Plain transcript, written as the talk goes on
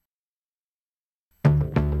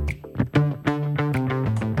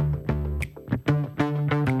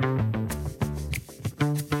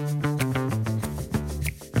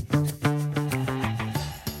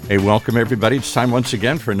Hey, welcome everybody. It's time once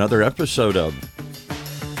again for another episode of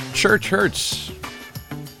Church Hurts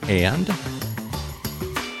and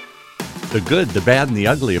the good, the bad, and the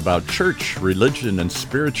ugly about church, religion, and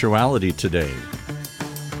spirituality today,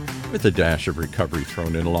 with a dash of recovery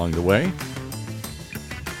thrown in along the way.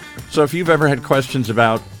 So if you've ever had questions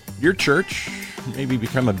about your church, maybe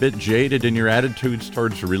become a bit jaded in your attitudes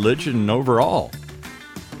towards religion overall,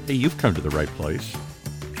 hey, you've come to the right place.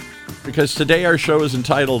 Because today our show is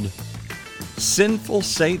entitled Sinful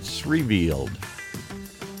Saints Revealed,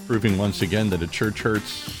 proving once again that at Church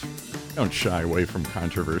Hurts, don't shy away from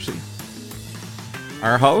controversy.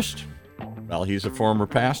 Our host, well, he's a former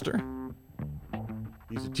pastor.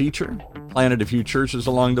 He's a teacher, planted a few churches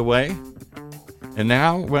along the way. And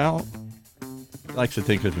now, well, he likes to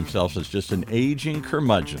think of himself as just an aging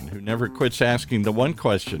curmudgeon who never quits asking the one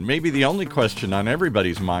question, maybe the only question on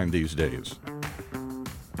everybody's mind these days.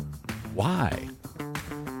 Why?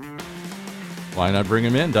 Why not bring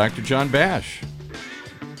him in, Dr. John Bash?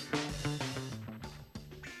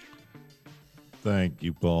 Thank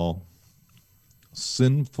you, Paul.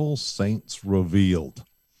 Sinful Saints Revealed.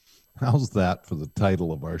 How's that for the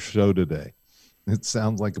title of our show today? It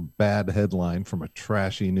sounds like a bad headline from a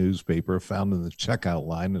trashy newspaper found in the checkout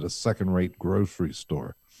line at a second-rate grocery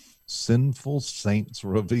store. Sinful Saints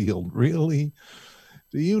Revealed. Really?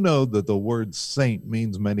 Do you know that the word saint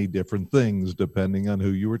means many different things depending on who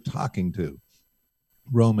you were talking to?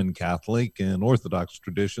 Roman Catholic and Orthodox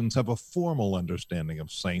traditions have a formal understanding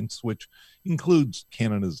of saints, which includes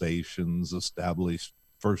canonizations established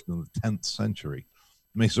first in the 10th century.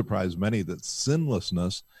 It may surprise many that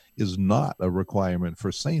sinlessness is not a requirement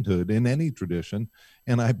for sainthood in any tradition,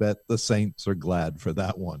 and I bet the saints are glad for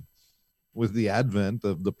that one. With the advent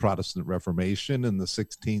of the Protestant Reformation in the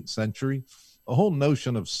 16th century, the whole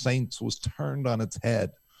notion of saints was turned on its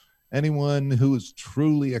head. Anyone who is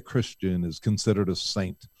truly a Christian is considered a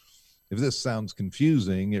saint. If this sounds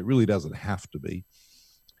confusing, it really doesn't have to be.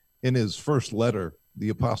 In his first letter, the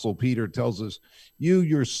Apostle Peter tells us, "You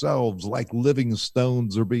yourselves, like living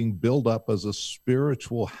stones, are being built up as a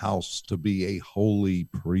spiritual house to be a holy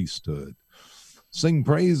priesthood. Sing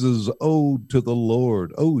praises, ode to the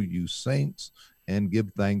Lord, O you saints, and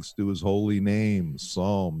give thanks to his holy name."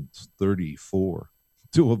 Psalm 34.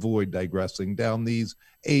 To avoid digressing down these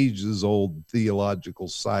ages-old theological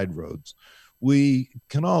side roads, we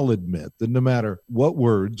can all admit that no matter what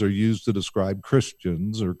words are used to describe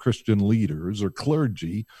Christians or Christian leaders or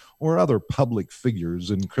clergy or other public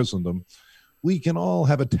figures in Christendom, we can all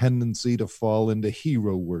have a tendency to fall into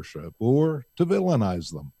hero worship or to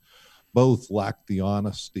villainize them. Both lack the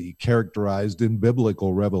honesty characterized in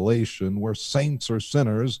biblical revelation, where saints are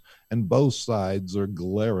sinners and both sides are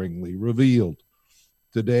glaringly revealed.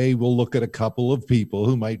 Today, we'll look at a couple of people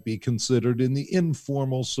who might be considered in the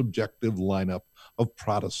informal, subjective lineup of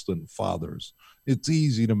Protestant fathers. It's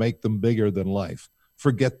easy to make them bigger than life,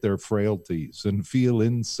 forget their frailties, and feel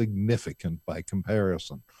insignificant by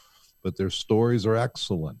comparison. But their stories are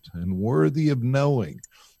excellent and worthy of knowing,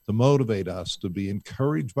 to motivate us to be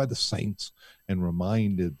encouraged by the saints and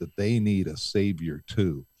reminded that they need a Savior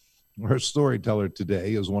too. Our storyteller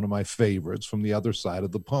today is one of my favorites from the other side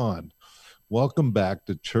of the pond. Welcome back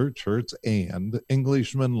to Church Hurts and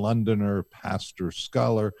Englishman, Londoner, pastor,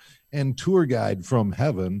 scholar, and tour guide from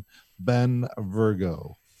heaven, Ben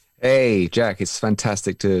Virgo. Hey, Jack, it's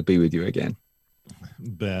fantastic to be with you again.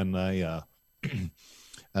 Ben, I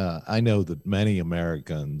know that many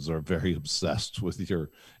Americans are very obsessed with your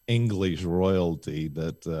English royalty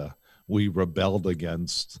that we rebelled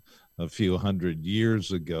against a few hundred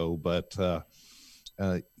years ago. But,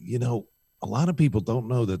 a lot of people don't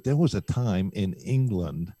know that there was a time in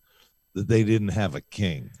England that they didn't have a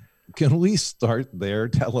king. Can we start there?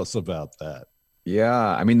 Tell us about that.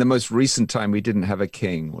 Yeah, I mean, the most recent time we didn't have a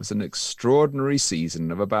king was an extraordinary season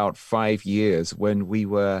of about 5 years when we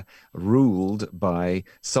were ruled by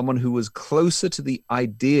someone who was closer to the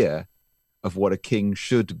idea of what a king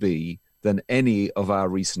should be than any of our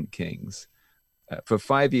recent kings. For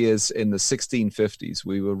 5 years in the 1650s,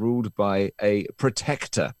 we were ruled by a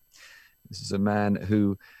protector. This is a man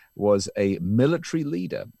who was a military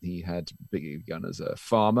leader. He had begun as a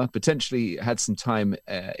farmer, potentially had some time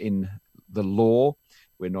in the law.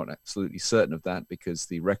 We're not absolutely certain of that because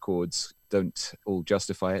the records don't all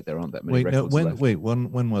justify it. There aren't that many records left.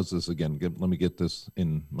 When was this again? Let me get this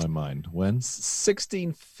in my mind. When?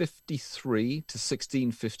 1653 to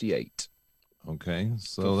 1658. Okay,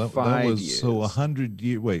 so that was years. So 100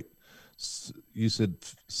 years. Wait, you said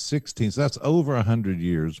 16. So that's over 100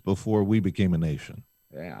 years before we became a nation.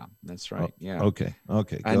 Yeah, that's right. Yeah. Okay. Go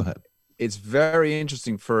ahead. it's very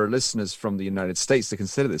interesting for listeners from the United States to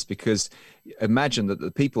consider this, because imagine that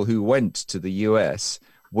the people who went to the US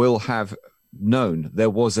will have known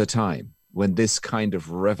there was a time when this kind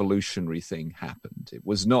of revolutionary thing happened. It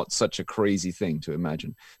was not such a crazy thing to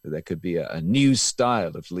imagine that there could be a new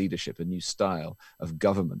style of leadership, a new style of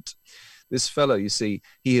government. This fellow, you see,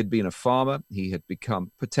 he had been a farmer. He had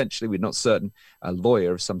become, potentially, we're not certain, a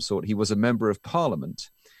lawyer of some sort. He was a member of parliament.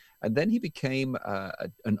 And then he became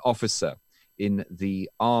an officer in the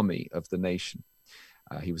army of the nation.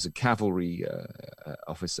 He was a cavalry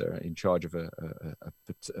officer in charge of a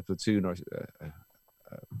platoon or a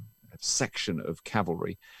section of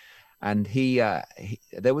cavalry. And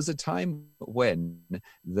there was a time when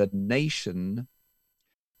the nation,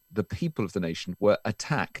 the people of the nation, were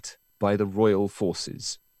attacked by the royal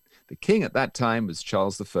forces. The king at that time was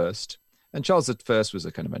Charles I, and Charles I was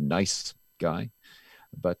a kind of a nice guy,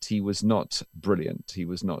 but he was not brilliant. He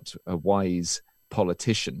was not a wise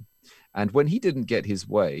politician. And when he didn't get his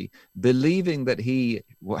way, believing that he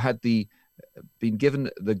had been given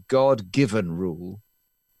the God-given rule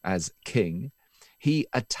as king, he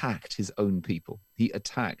attacked his own people. He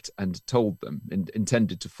attacked and told them, and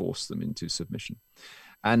intended to force them into submission.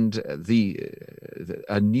 And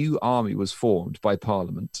a new army was formed by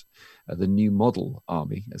Parliament, the New Model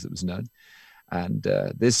Army, as it was known. And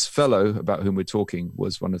this fellow about whom we're talking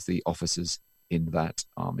was one of the officers in that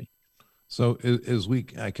army. So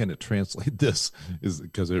I kind of translate this, is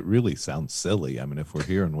because it really sounds silly. I mean, if we're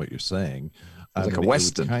hearing what you're saying, like a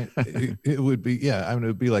Western. It would be, yeah. I mean, it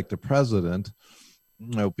would be like the president.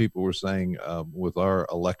 You know, people were saying with our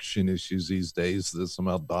election issues these days that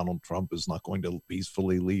somehow Donald Trump is not going to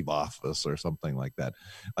peacefully leave office or something like that.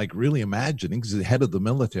 Like, really imagining, because he's the head of the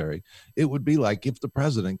military, it would be like if the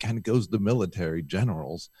president kind of goes to military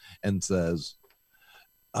generals and says,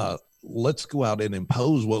 let's go out and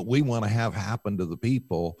impose what we want to have happen to the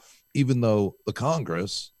people, even though the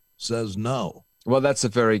Congress says no. Well, it's a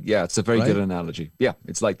very right? good analogy. Yeah,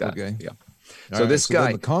 it's like that. Okay. Yeah. So this guy,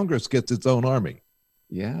 then the Congress gets its own army.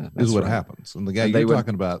 Yeah, is what happens. And the guy you're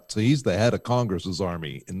talking about, so he's the head of Congress's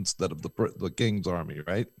army instead of the king's army,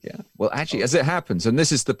 right? Yeah. Well, actually, as it happens, and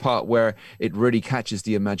this is the part where it really catches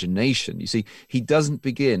the imagination. You see, he doesn't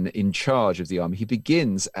begin in charge of the army. He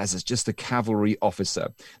begins as just a cavalry officer.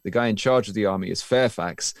 The guy in charge of the army is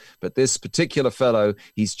Fairfax, but this particular fellow,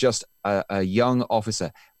 he's just a young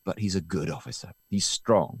officer, but he's a good officer. He's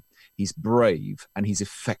strong, he's brave, and he's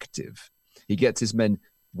effective. He gets his men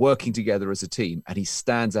working together as a team, and he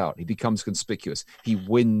stands out. He becomes conspicuous. He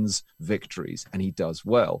wins victories, and he does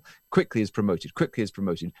well. Quickly is promoted,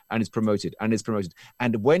 and is promoted.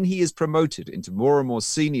 And when he is promoted into more and more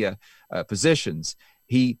senior positions,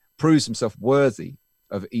 he proves himself worthy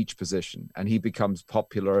of each position, and he becomes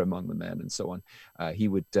popular among the men, and so on. He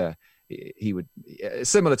would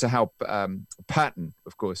similar to how Patton,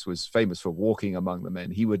 of course, was famous for walking among the men.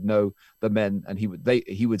 He would know the men, and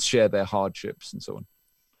he would share their hardships and so on.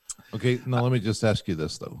 Okay, now let me just ask you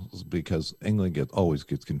this, though, because England always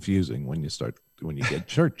gets confusing when you get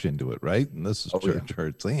church into it, right? And this is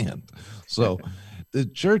church and so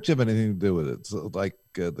did church have anything to do with it? So, like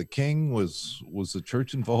the king, was the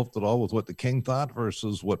church involved at all with what the king thought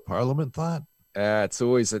versus what Parliament thought?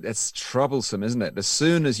 It's troublesome, isn't it? As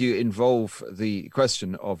soon as you involve the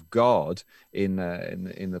question of God in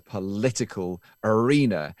the political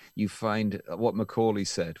arena, you find what Macaulay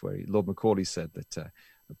said, Lord Macaulay said that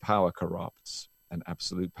power corrupts, and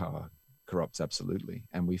absolute power corrupts absolutely.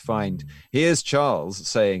 And we find here's Charles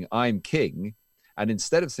saying, I'm king, and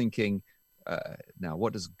instead of thinking, now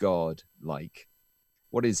what does God like?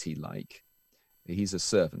 What is he like? He's a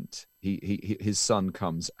servant. His son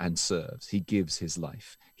comes and serves. He gives his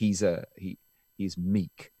life. He's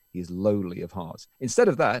meek. He is lowly of heart. Instead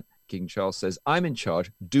of that, King Charles says, I'm in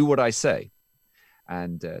charge. Do what I say.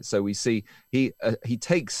 And so we see he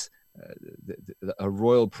takes a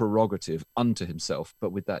royal prerogative unto himself,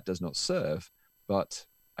 but with that does not serve, but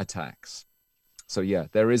attacks. So yeah,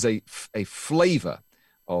 there is a flavor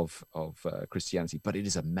of Christianity, but it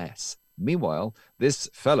is a mess. Meanwhile, this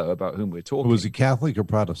fellow about whom we're talking, was he Catholic or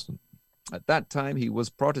Protestant? At that time, he was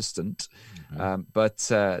Protestant, but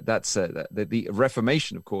the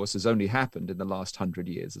Reformation, of course, has only happened in the last 100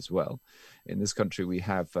 years as well. In this country, we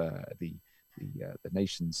have the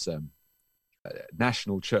nation's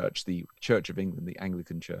national church, the Church of England, the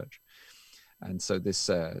Anglican Church. And so this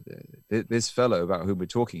fellow about whom we're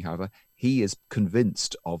talking, however, he is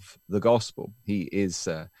convinced of the gospel. He is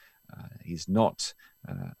he's not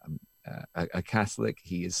a Catholic.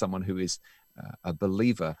 He is someone who is a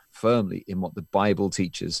believer firmly in what the Bible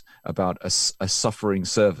teaches about a suffering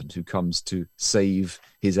servant who comes to save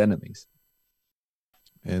his enemies.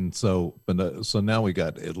 And so, so now we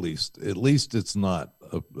got at least it's not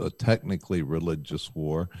a technically religious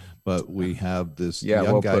war, but we have this Yeah,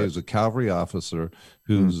 young well guy put. who's a cavalry officer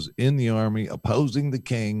who's in the army opposing the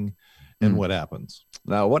king. And what happens?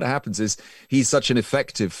 Now, what happens is he's such an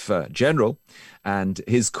effective general, and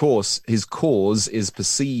his cause is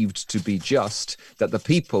perceived to be just, that the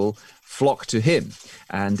people flock to him.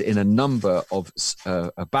 And in a number of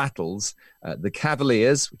battles, the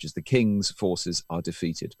Cavaliers, which is the king's forces, are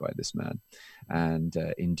defeated by this man. And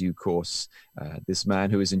in due course, this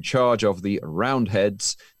man who is in charge of the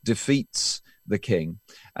Roundheads defeats the king.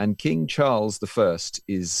 And King Charles I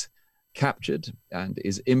is captured and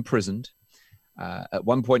is imprisoned. At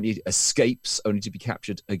one point, he escapes, only to be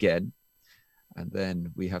captured again. And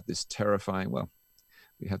then we have this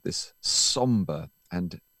we have this somber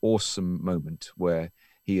and awesome moment where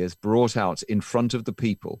he is brought out in front of the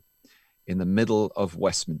people in the middle of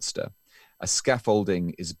Westminster. A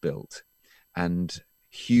scaffolding is built, and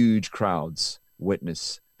huge crowds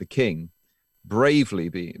witness the king bravely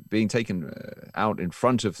being taken out in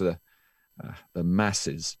front of the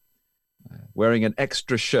masses, wearing an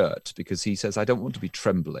extra shirt because he says, I don't want to be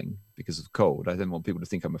trembling because of cold. I don't want people to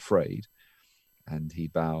think I'm afraid. And he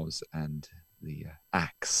bows, and the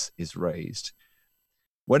axe is raised.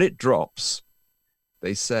 When it drops,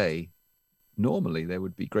 they say, normally there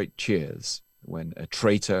would be great cheers when a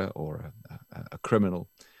traitor or a criminal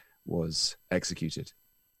was executed,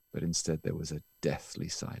 but instead there was a deathly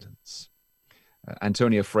silence.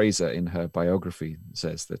 Antonia Fraser, in her biography,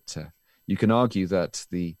 says that you can argue that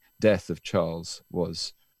the death of Charles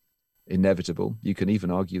was inevitable. You can even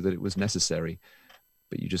argue that it was necessary,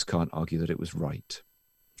 but you just can't argue that it was right.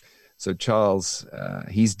 So Charles,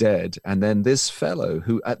 he's dead. And then this fellow,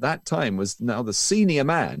 who at that time was now the senior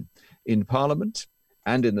man in Parliament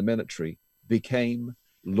and in the military, became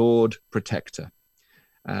Lord Protector.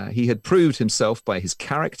 He had proved himself by his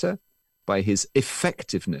character, by his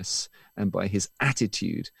effectiveness, and by his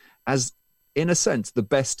attitude as, in a sense, the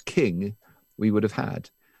best king we would have had.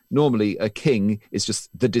 Normally, a king is just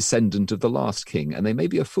the descendant of the last king, and they may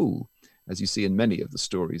be a fool, as you see in many of the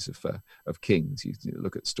stories of kings. You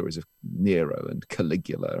look at stories of Nero and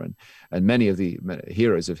Caligula and many of the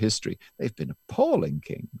heroes of history. They've been appalling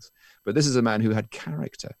kings. But this is a man who had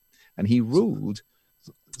character, and he ruled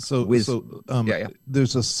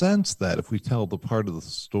there's a sense that if we tell the part of the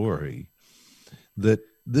story that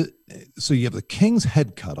so you have the king's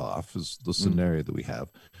head cut off is the scenario that we have.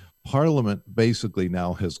 Parliament basically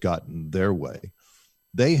now has gotten their way.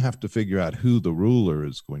 They have to figure out who the ruler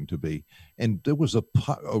is going to be. And there was a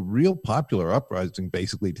real popular uprising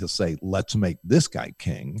basically to say, let's make this guy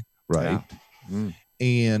king, right? Yeah.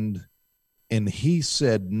 And he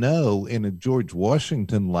said no in a George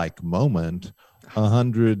Washington-like moment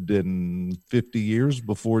 150 years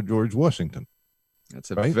before George Washington.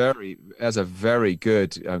 That's a very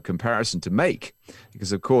good comparison to make,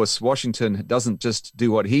 because, of course, Washington doesn't just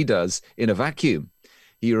do what he does in a vacuum.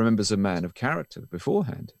 He remembers a man of character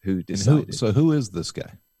beforehand who decided. Who is this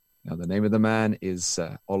guy? Now, the name of the man is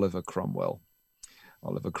Oliver Cromwell.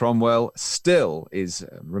 Oliver Cromwell still is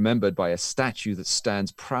remembered by a statue that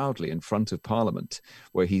stands proudly in front of Parliament,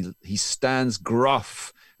 where he stands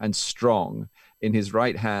gruff and strong. In his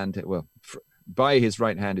right hand, by his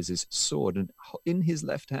right hand is his sword, and in his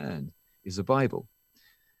left hand is a Bible.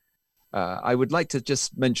 I would like to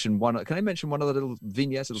just mention one. Can I mention one other little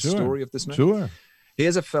vignette, story of this man? Sure.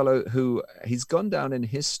 Here's a fellow who he's gone down in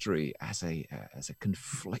history as a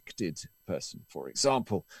conflicted person. For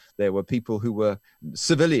example, there were people who were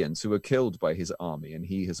civilians who were killed by his army, and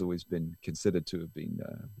he has always been considered to have been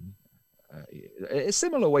a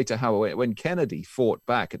similar way to how when Kennedy fought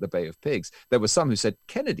back at the Bay of Pigs, there were some who said,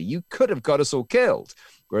 Kennedy, you could have got us all killed,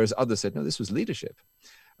 whereas others said, no, this was leadership.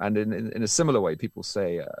 And in a similar way, people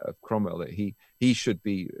say of Cromwell that he should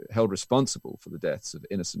be held responsible for the deaths of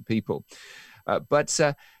innocent people. But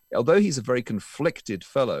although he's a very conflicted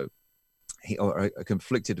fellow, or a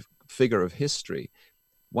conflicted figure of history,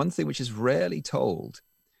 one thing which is rarely told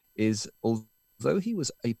is, although he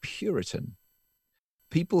was a Puritan,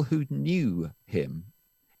 people who knew him,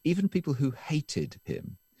 even people who hated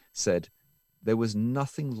him, said there was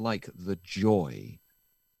nothing like the joy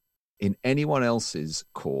in anyone else's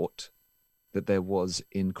court that there was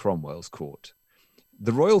in Cromwell's court.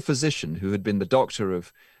 The royal physician, who had been the doctor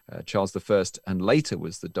of Charles I and later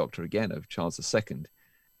was the doctor again of Charles II,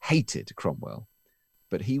 hated Cromwell,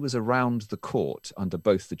 but he was around the court under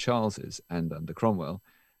both the Charleses and under Cromwell,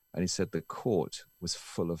 and he said the court was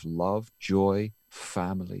full of love, joy,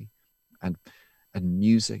 family, and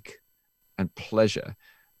music and pleasure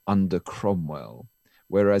under Cromwell,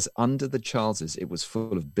 whereas under the Charleses, it was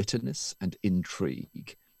full of bitterness and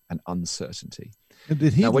intrigue and uncertainty. And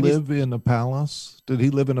did he Now, when live in a palace? Did he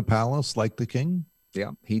live in a palace like the king?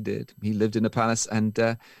 Yeah, he did. He lived in a palace,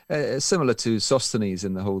 and similar to Sosthenes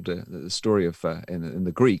in the whole the story of in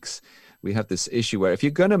the Greeks, we have this issue where if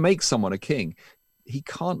you're going to make someone a king, he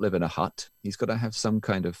can't live in a hut. He's got to have some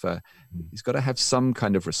kind of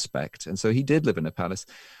respect, and so he did live in a palace.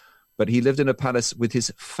 But he lived in a palace with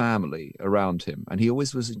his family around him, and he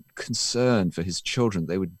always was concerned for his children.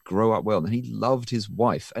 They would grow up well, and he loved his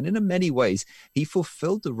wife. And in many ways, he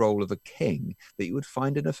fulfilled the role of a king that you would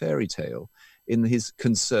find in a fairy tale in his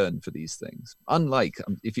concern for these things. Unlike,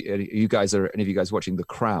 if you guys are, any of you guys watching The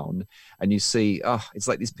Crown, and you see, it's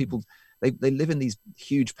like these people, they live in these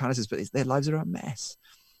huge palaces, but their lives are a mess.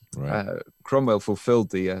 Right. Cromwell fulfilled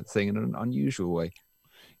the thing in an unusual way.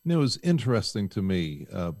 It was interesting to me,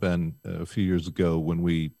 Ben, a few years ago when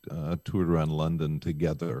we toured around London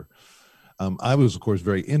together. I was, of course,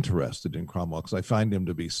 very interested in Cromwell because I find him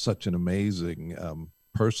to be such an amazing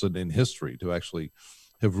person in history, to actually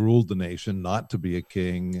have ruled the nation, not to be a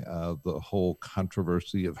king, the whole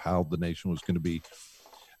controversy of how the nation was going to be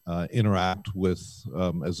interact with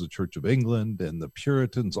as the Church of England and the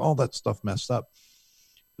Puritans, all that stuff messed up.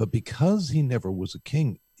 But because he never was a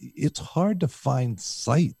king, it's hard to find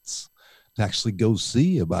sites to actually go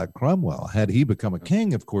see about Cromwell. Had he become a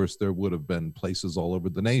king, of course, there would have been places all over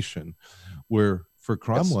the nation where for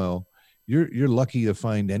Cromwell, you're lucky to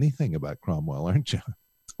find anything about Cromwell, aren't you?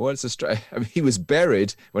 Well, he was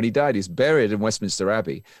buried, when he died, he's buried in Westminster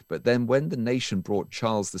Abbey. But then when the nation brought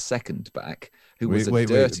Charles II back, who was wait,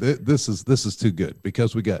 this is too good,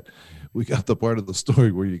 because we got the part of the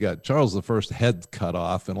story where you got Charles I's head cut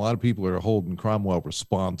off, and a lot of people are holding Cromwell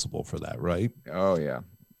responsible for that, right? Oh, yeah.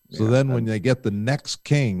 So then when they get the next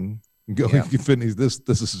king going, you finish this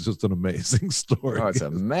is just an amazing story. Oh, it's a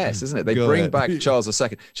mess, isn't it? They bring back Charles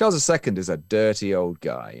II. Charles II is a dirty old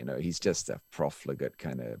guy. He's just a profligate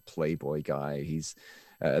kind of playboy guy. He's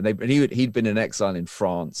he'd been in exile in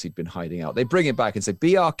France. He'd been hiding out. They bring him back and say,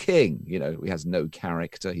 "Be our king." He has no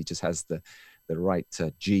character. He just has the right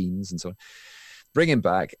genes and so on. Bring him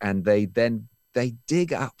back, and they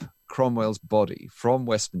dig up Cromwell's body from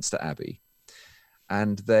Westminster Abbey,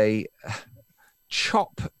 and they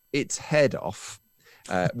chop its head off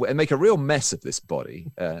and make a real mess of this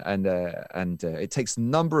body, and it takes a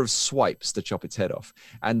number of swipes to chop its head off,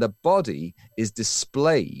 and the body is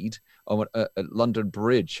displayed on London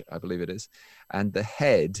Bridge, I believe it is, and the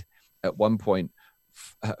head at one point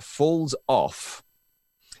falls off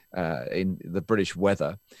in the British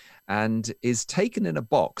weather and is taken in a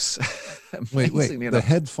box. wait, the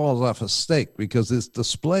head falls off a stake because it's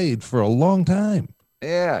displayed for a long time.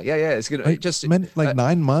 Yeah. It's gonna just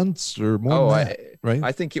 9 months or more than that, right?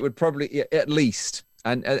 I think it would probably at least.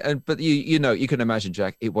 And but you can imagine,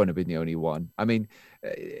 Jack, it won't have been the only one. I mean,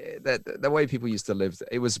 the way people used to live,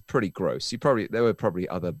 it was pretty gross. There were probably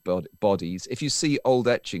other bodies. If you see old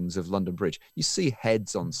etchings of London Bridge, you see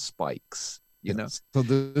heads on spikes. So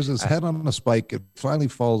there's this head on a spike. It finally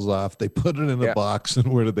falls off. They put it in a box,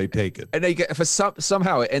 and where do they take it? And they get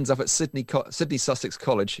somehow it ends up at Sydney Sussex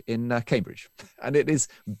College in Cambridge, and it is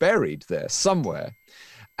buried there somewhere.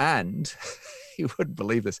 And you wouldn't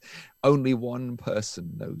believe this. Only one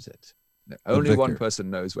person knows it. Only one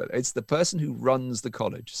person knows where. It's the person who runs the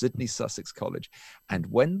college, Sydney Sussex College. And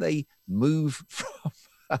when they move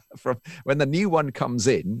from when the new one comes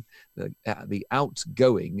in, the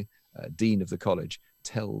outgoing dean of the college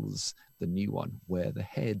tells the new one where the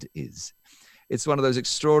head is. It's one of those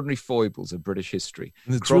extraordinary foibles of British history.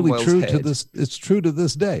 And it's Cromwell's really true to this. It's true to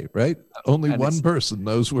this day, right? Only one person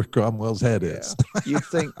knows where Cromwell's head is.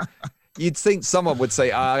 You'd think someone would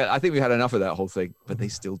say, I think we've had enough of that whole thing, but they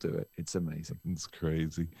still do it. It's amazing. It's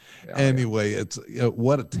crazy. Anyway, it's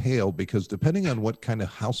what a tale, because depending on what kind of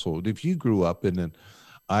household, if you grew up in an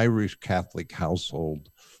Irish Catholic household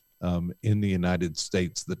in the United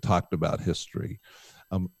States that talked about history,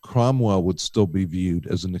 Cromwell would still be viewed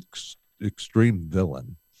as an extreme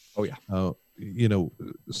villain. Oh, yeah.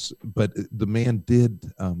 But the man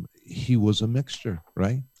did, he was a mixture,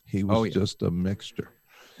 right? He was just a mixture.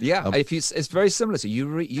 Yeah, it's very similar to you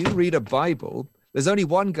read a Bible. There's only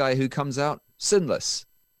one guy who comes out sinless.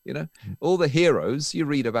 All the heroes you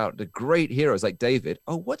read about, the great heroes like David.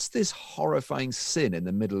 Oh, what's this horrifying sin in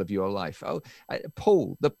the middle of your life? Oh,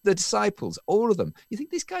 Paul, the disciples, all of them. You think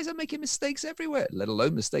these guys are making mistakes everywhere, let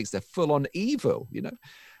alone mistakes. They're full on evil,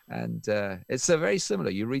 And it's very similar.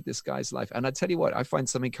 You read this guy's life, and I tell you what, I find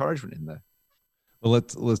some encouragement in there. Well,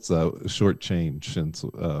 let's short change since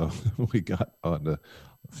we got on a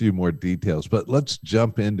few more details, but let's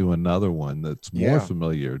jump into another one that's more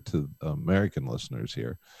familiar to American listeners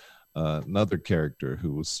here. Another character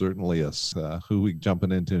who was certainly us. Who we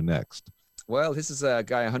jumping into next? Well, this is a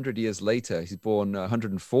guy 100 years later. He's born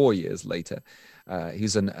 104 years later.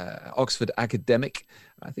 He's an Oxford academic.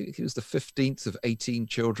 I think he was the 15th of 18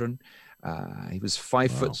 children. He was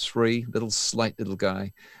 5'3", slight little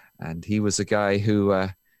guy. And he was a guy who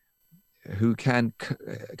can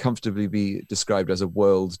comfortably be described as a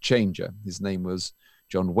world changer. His name was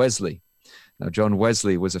John Wesley. Now, John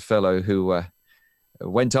Wesley was a fellow who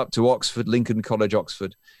went up to Oxford, Lincoln College,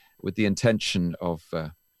 Oxford, with the intention of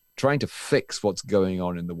trying to fix what's going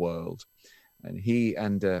on in the world. And he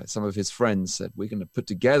and some of his friends said, we're going to put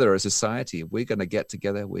together a society. We're going to get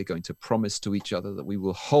together. We're going to promise to each other that we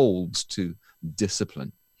will hold to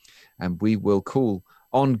discipline. And we will call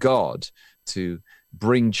on God to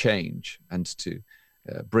bring change and to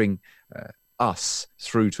bring us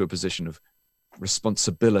through to a position of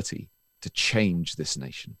responsibility to change this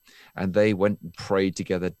nation. And they went and prayed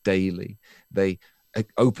together daily. They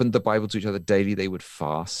opened the Bible to each other daily. They would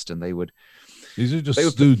fast, and they would. These are just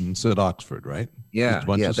students at Oxford, right? Yeah, just a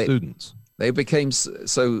bunch of students. They became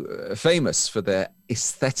so famous for their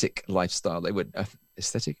aesthetic lifestyle. They would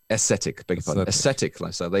ascetic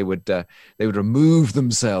lifestyle. They would remove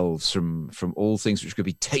themselves from all things which could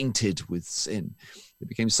be tainted with sin. They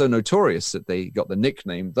became so notorious that they got the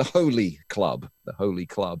nickname the Holy Club.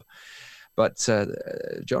 But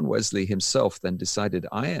John Wesley himself then decided,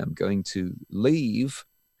 I am going to leave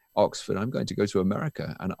Oxford. I'm going to go to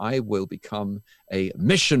America, and I will become a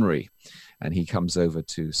missionary. And he comes over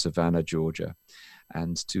to Savannah, Georgia,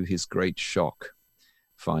 and to his great shock,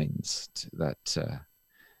 finds that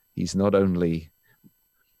he's not only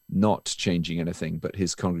not changing anything, but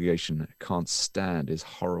his congregation can't stand his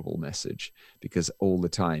horrible message, because all the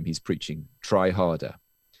time he's preaching, try harder,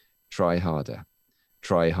 try harder,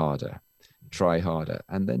 try harder, try harder.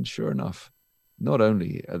 And then sure enough, not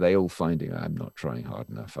only are they all finding, I'm not trying hard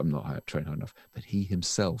enough, I'm not trying hard enough, but he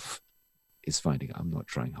himself is finding, I'm not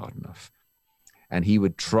trying hard enough. And he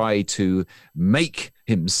would try to make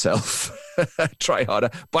himself try harder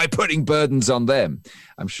by putting burdens on them.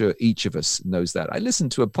 I'm sure each of us knows that. I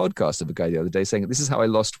listened to a podcast of a guy the other day saying, this is how I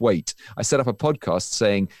lost weight. I set up a podcast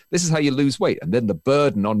saying, this is how you lose weight. And then the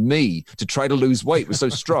burden on me to try to lose weight was so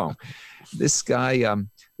strong. This guy,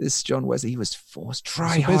 this John Wesley, he was forced to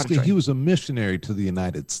try hard. Basically, he was a missionary to the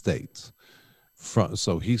United States.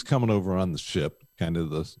 So he's coming over on the ship, kind of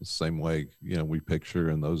the same way, we picture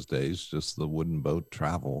in those days, just the wooden boat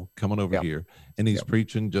travel coming over here. And he's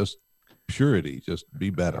preaching just purity, just be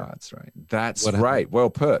better. That's right. That's right. Well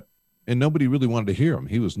put. And nobody really wanted to hear him.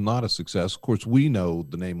 He was not a success. Of course, we know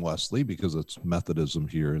the name Wesley because it's Methodism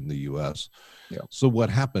here in the U.S. Yeah. So what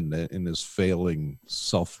happened in his failing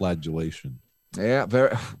self-flagellation? Yeah,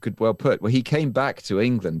 very good. Well put. Well, he came back to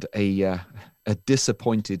England, a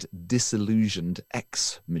disappointed, disillusioned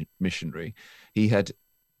ex-missionary. He had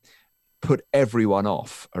put everyone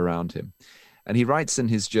off around him. And he writes in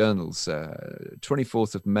his journals,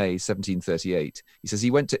 24th of May, 1738, he says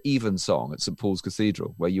he went to Evensong at St. Paul's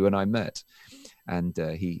Cathedral, where you and I met. And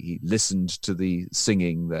he listened to the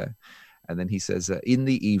singing there. And then he says, in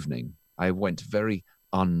the evening, I went very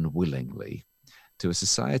unwillingly to a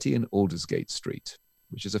society in Aldersgate Street,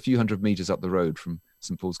 which is a few hundred meters up the road from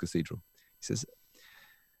St. Paul's Cathedral. He says,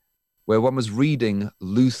 where one was reading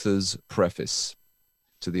Luther's preface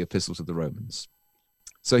to the Epistle to the Romans.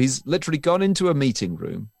 So he's literally gone into a meeting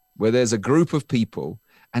room where there's a group of people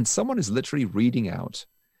and someone is literally reading out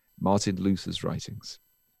Martin Luther's writings.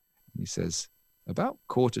 And he says, about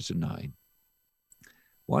 8:45,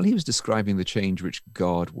 while he was describing the change which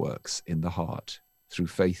God works in the heart through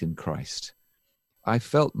faith in Christ, I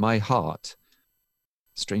felt my heart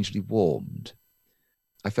strangely warmed.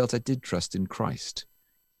 I felt I did trust in Christ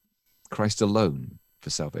alone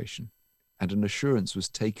for salvation, and an assurance was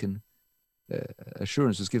given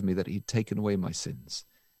me that he'd taken away my sins,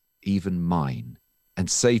 even mine,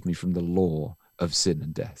 and saved me from the law of sin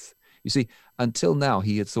and death. You see, until now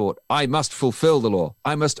he had thought, I must fulfill the law,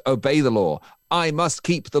 I must obey the law, I must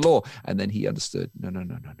keep the law. And then he understood, no.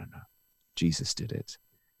 Jesus did it,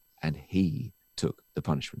 and he took the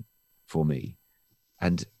punishment for me.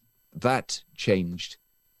 And that changed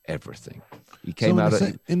everything. He came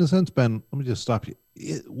in a sense, Ben, let me just stop you.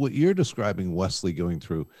 What you're describing Wesley going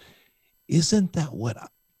through, isn't that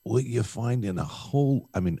what you find in a whole,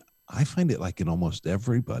 I find it like in almost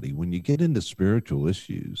everybody, when you get into spiritual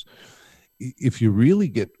issues, if you really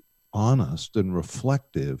get honest and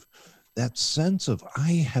reflective, that sense of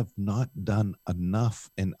I have not done enough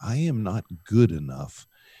and I am not good enough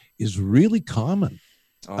is really common.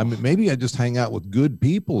 I mean, maybe I just hang out with good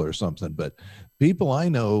people or something, but people I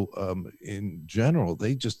know in general,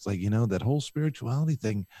 they just like, that whole spirituality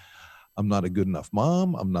thing. I'm not a good enough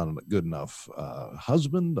mom. I'm not a good enough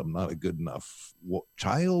husband. I'm not a good enough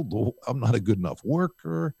child. I'm not a good enough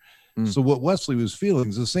worker. So what Wesley was feeling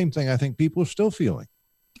is the same thing I think people are still feeling.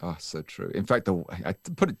 Oh, so true. In fact, I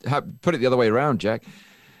put it the other way around, Jack.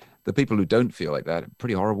 The people who don't feel like that are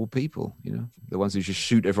pretty horrible people, the ones who just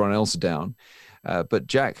shoot everyone else down. But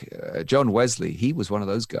Jack, John Wesley, he was one of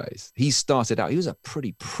those guys. He started out, he was a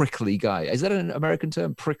pretty prickly guy. Is that an American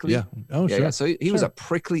term, prickly? Yeah. Oh, yeah, sure. Yeah. So he was a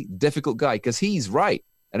prickly, difficult guy because he's right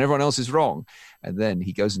and everyone else is wrong. And then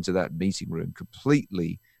he goes into that meeting room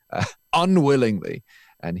completely unwillingly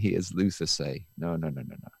and hears Luther say, no.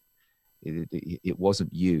 It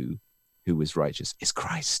wasn't you who was righteous, it's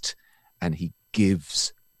Christ. And he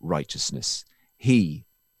gives righteousness. He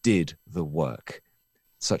did the work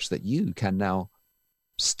such that you can now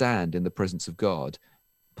stand in the presence of God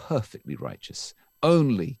perfectly righteous,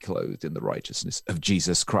 only clothed in the righteousness of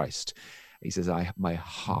Jesus Christ. He says, my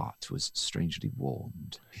heart was strangely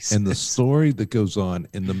warmed. And the story that goes on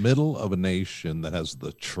in the middle of a nation that has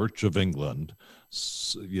the Church of England,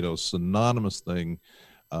 synonymous thing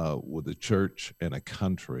with a church and a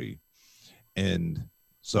country. And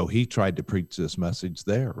so he tried to preach this message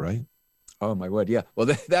there, right? Oh, my word. Yeah. Well,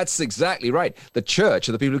 that's exactly right. The church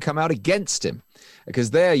are the people who come out against him because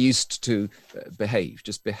they're used to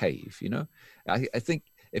just behave, I think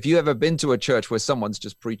if you ever been to a church where someone's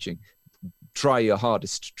just preaching, try your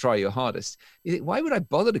hardest, you think, why would I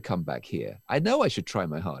bother to come back here? I know I should try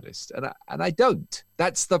my hardest and I don't.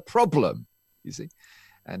 That's the problem, you see.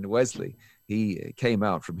 And Wesley, he came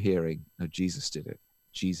out from hearing, no, Jesus did it.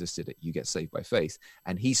 Jesus did it. You get saved by faith.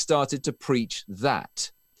 And he started to preach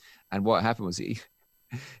that. And what happened was the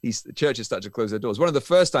churches started to close their doors. One of the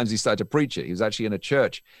first times he started to preach it, he was actually in a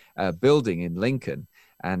church building in Lincoln.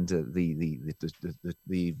 And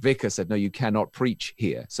the vicar said, no, you cannot preach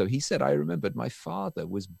here. So he said, I remembered my father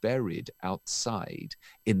was buried outside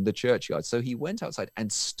in the churchyard. So he went outside and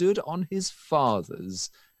stood on his father's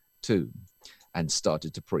tomb and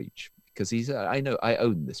started to preach. Because he said, I know, I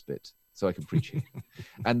own this bit, so I can preach here.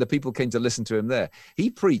 And the people came to listen to him there. He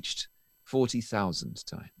preached 40,000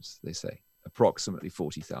 times, they say, approximately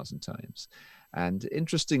 40,000 times. And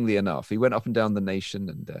interestingly enough, he went up and down the nation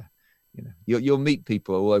and, you'll meet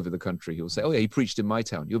people all over the country who will say, oh, yeah, he preached in my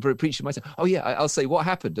town. You'll preach in my town. Oh, yeah, I'll say, what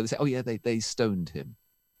happened? And they say, oh, yeah, they stoned him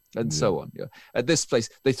and so on. Yeah. At this place,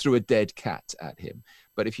 they threw a dead cat at him.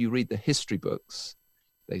 But if you read the history books,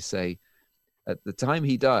 they say at the time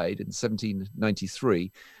he died in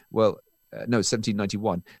 1793,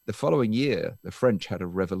 1791, the following year, the French had a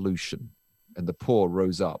revolution and the poor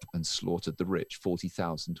rose up and slaughtered the rich.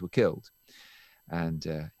 40,000 were killed.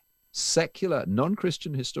 And secular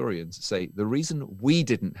non-Christian historians say the reason we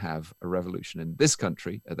didn't have a revolution in this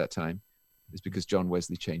country at that time is because John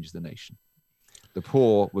Wesley changed the nation. The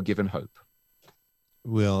poor were given hope.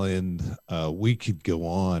 Well, and we could go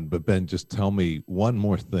on, but Ben, just tell me one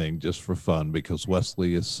more thing just for fun, because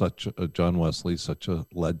Wesley is John Wesley, such a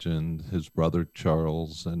legend, his brother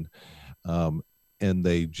Charles, and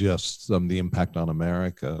they just, the impact on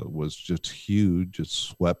America was just huge.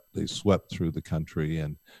 They swept through the country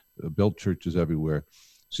and built churches everywhere.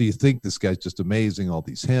 So you think this guy's just amazing, all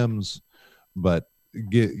these hymns, but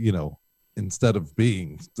instead of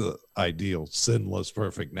being the ideal sinless,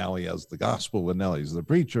 perfect, now he has the gospel and now he's the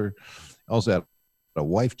preacher. Also had a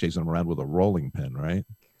wife chasing him around with a rolling pin, right?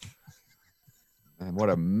 And what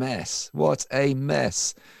a mess. What a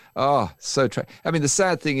mess. Oh, so I mean, the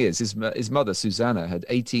sad thing is his mother, Susanna, had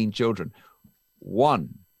 18 children. One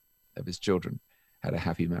of his children had a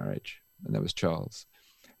happy marriage, and that was Charles.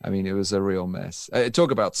 I mean, it was a real mess. Talk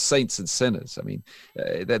about saints and sinners. I mean,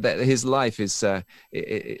 his life is,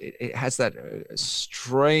 it has that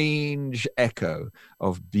strange echo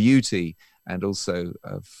of beauty and also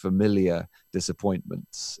of familiar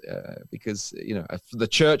disappointments because, the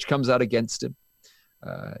church comes out against him.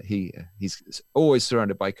 He's always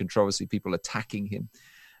surrounded by controversy, people attacking him.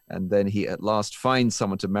 And then he at last finds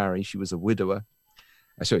someone to marry. She was a widower.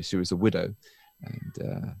 She was a widow.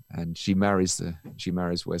 And she marries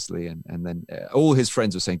Wesley, and then all his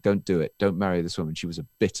friends were saying, "Don't do it, don't marry this woman. She was a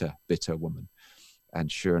bitter, bitter woman."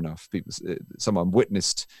 And sure enough, someone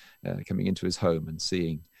witnessed coming into his home and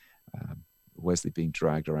seeing Wesley being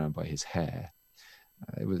dragged around by his hair.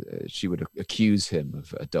 She would accuse him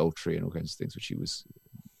of adultery and all kinds of things, which he was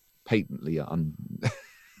patently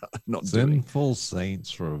not doing. Sinful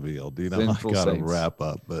saints revealed. You know, Sinful I got to saints. wrap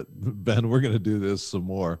up, but Ben, we're going to do this some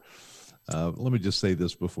more. Let me just say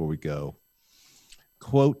this before we go.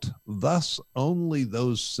 Quote, thus only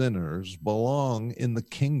those sinners belong in the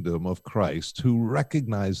kingdom of Christ who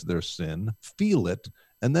recognize their sin, feel it,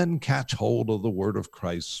 and then catch hold of the word of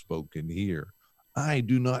Christ spoken here. I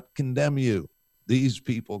do not condemn you. These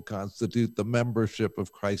people constitute the membership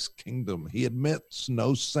of Christ's kingdom. He admits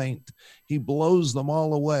no saint. He blows them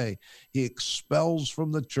all away. He expels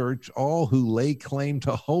from the church all who lay claim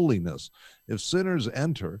to holiness. If sinners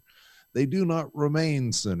enter, they do not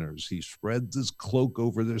remain sinners. He spreads his cloak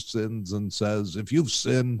over their sins and says, if you've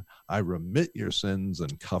sinned, I remit your sins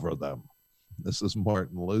and cover them. This is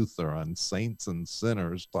Martin Luther on Saints and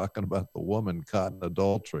Sinners, talking about the woman caught in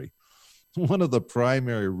adultery. One of the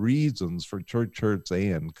primary reasons for church hurts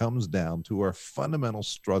and comes down to our fundamental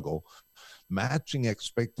struggle matching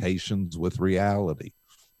expectations with reality.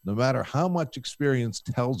 No matter how much experience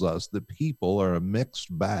tells us that people are a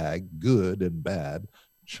mixed bag, good and bad,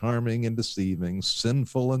 charming and deceiving,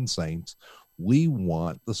 sinful and saints, we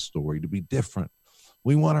want the story to be different.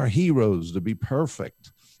 We want our heroes to be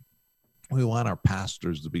perfect. We want our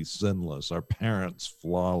pastors to be sinless, our parents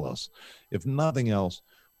flawless. If nothing else,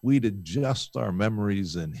 we'd adjust our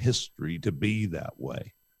memories and history to be that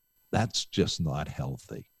way. That's just not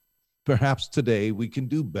healthy. Perhaps today we can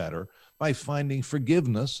do better by finding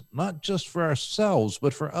forgiveness, not just for ourselves,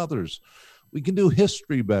 but for others. We can do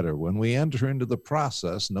history better when we enter into the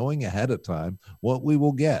process knowing ahead of time what we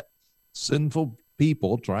will get. Sinful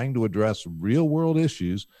people trying to address real-world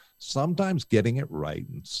issues, sometimes getting it right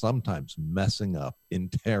and sometimes messing up in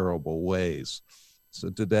terrible ways. So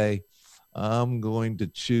today, I'm going to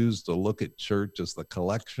choose to look at church as the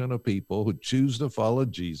collection of people who choose to follow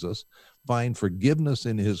Jesus, find forgiveness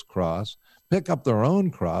in his cross, pick up their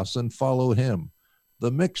own cross, and follow him.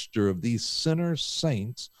 The mixture of these sinners,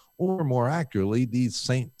 saints, or more accurately, these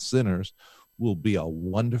saint sinners, will be a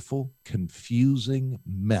wonderful, confusing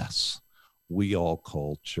mess we all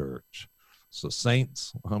call church. So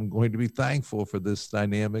saints, I'm going to be thankful for this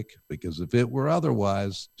dynamic, because if it were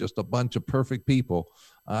otherwise, just a bunch of perfect people,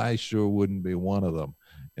 I sure wouldn't be one of them.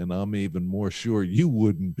 And I'm even more sure you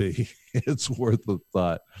wouldn't be. It's worth a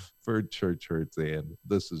thought for Church Hurts And.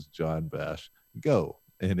 This is John Bash. Go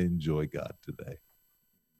and enjoy God today.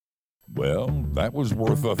 Well, that was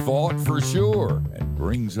worth a thought for sure, and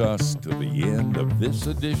brings us to the end of this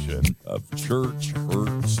edition of Church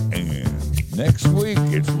Hurts And. Next week,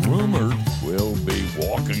 it's rumored we'll be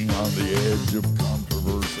walking on the edge of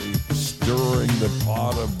controversy, stirring the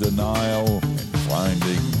pot of denial, and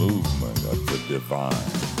finding movement of the divine.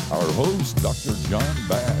 Our host, Dr. John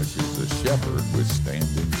Bash, is a shepherd with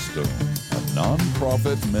Standing Stone, a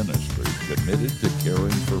nonprofit ministry committed to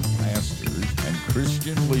caring for pastors and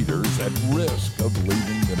Christian leaders at risk of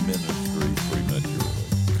leaving the ministry prematurely.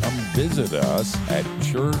 Come visit us at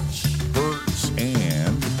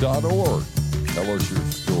churchhurtsand.org. Tell us your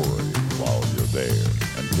story while you're there.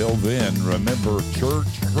 Until then, remember,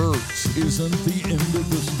 church hurts isn't the end of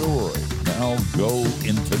the story. Now go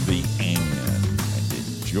into the and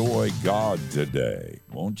enjoy God today,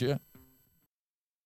 won't you?